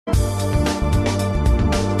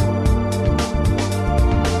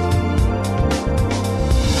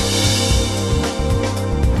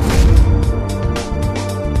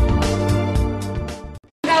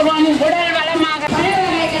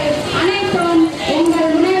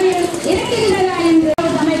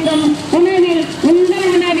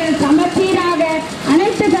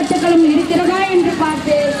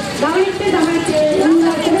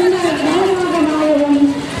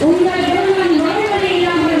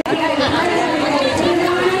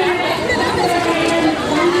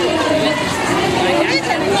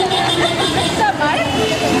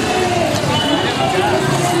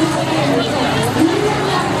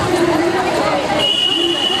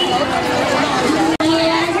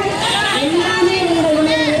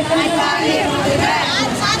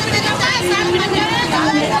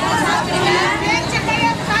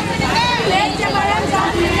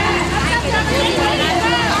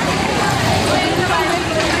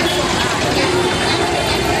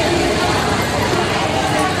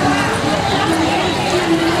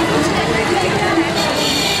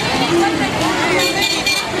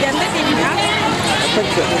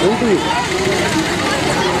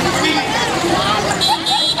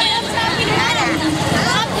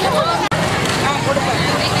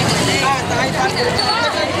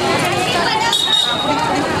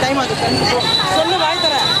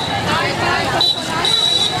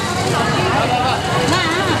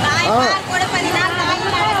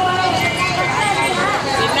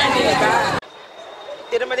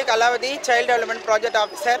Kalavathi child development project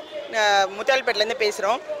officer முத்தால்பேட்டிலேருந்து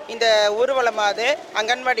பேசுகிறோம். இந்த ஊர்வலமாவது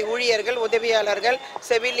அங்கன்வாடி ஊழியர்கள், உதவியாளர்கள்,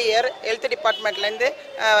 செவிலியர், ஹெல்த் டிபார்ட்மெண்ட்லேருந்து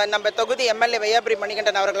நம்ம தொகுதி எம்எல்ஏ வையாபுரி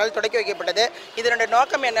மணிகண்டன் அவர்களால் தொடக்கி வைக்கப்பட்டது. இதனுடைய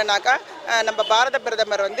நோக்கம் என்னன்னாக்கா, நம்ம பாரத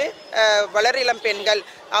பிரதமர் வந்து வளரிளம் பெண்கள்,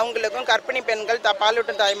 அவங்களுக்கும் கர்ப்பிணி பெண்கள்,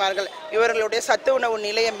 பாலூட்டும் தாய்மார்கள் இவர்களுடைய சத்து உணவு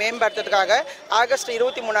நிலையை மேம்படுத்துறதுக்காக ஆகஸ்ட்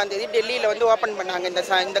 23 டெல்லியில் வந்து ஓப்பன் பண்ணாங்க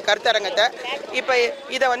இந்த கருத்தரங்கத்தை. இப்போ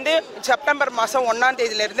இதை வந்து செப்டம்பர் மாதம் 1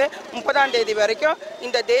 30 வரைக்கும்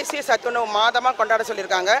இந்த தேசிய சத்துணவு மாதமாக கொண்டாட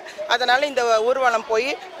சொல்லியிருக்காங்க. அதனால் இந்த ஊர்வலம் போய்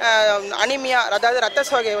அனிமியா, அதாவது ரத்த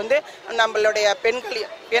சோகை வந்து நம்மளுடைய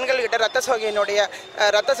பெண்கள்கிட்ட ரத்த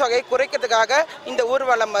சோகையை குறைக்கிறதுக்காக இந்த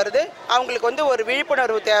ஊர்வலம் வருது. அவங்களுக்கு வந்து ஒரு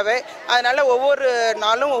விழிப்புணர்வு தேவை. அதனால் ஒவ்வொரு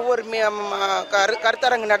நாளும் ஒவ்வொரு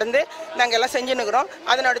கருத்தரங்கு நடந்து நாங்கள் எல்லாம் செஞ்சுன்னுக்கிறோம்.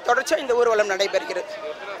 அதனுடைய தொடர்ச்சியாக இந்த ஊர்வலம் நடைபெறுகிறது.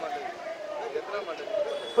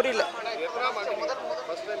 புரியல,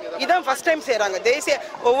 இதான் ஃபர்ஸ்ட் டைம் செய்கிறாங்க. தேசிய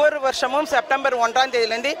ஒவ்வொரு வருஷமும் செப்டம்பர்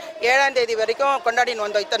 1 7 வரைக்கும் கொண்டாடின்னு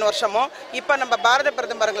வந்தோம் இத்தனை வருஷமும். இப்போ நம்ம பாரத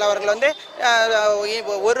பிரதமர்கள் அவர்கள் வந்து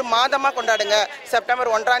ஒரு மாதமாக கொண்டாடுங்க,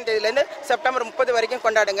 செப்டம்பர் 1 செப்டம்பர் 30 வரைக்கும்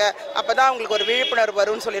கொண்டாடுங்க, அப்போ தான் அவங்களுக்கு ஒரு விழிப்புணர்வு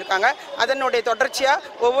வரும்னு சொல்லியிருக்காங்க. அதனுடைய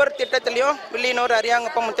தொடர்ச்சியாக ஒவ்வொரு திட்டத்திலையும் வில்லியனூர்,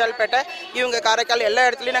 அரியாங்குப்பம், முத்தால்பேட்டை, இவங்க காரைக்கால் எல்லா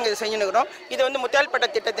இடத்துலையும் நாங்கள் இதை செஞ்சுன்னுக்கிறோம். இது வந்து முத்தால்பேட்டை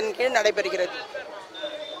திட்டத்தின் கீழ் நடைபெறுகிறது.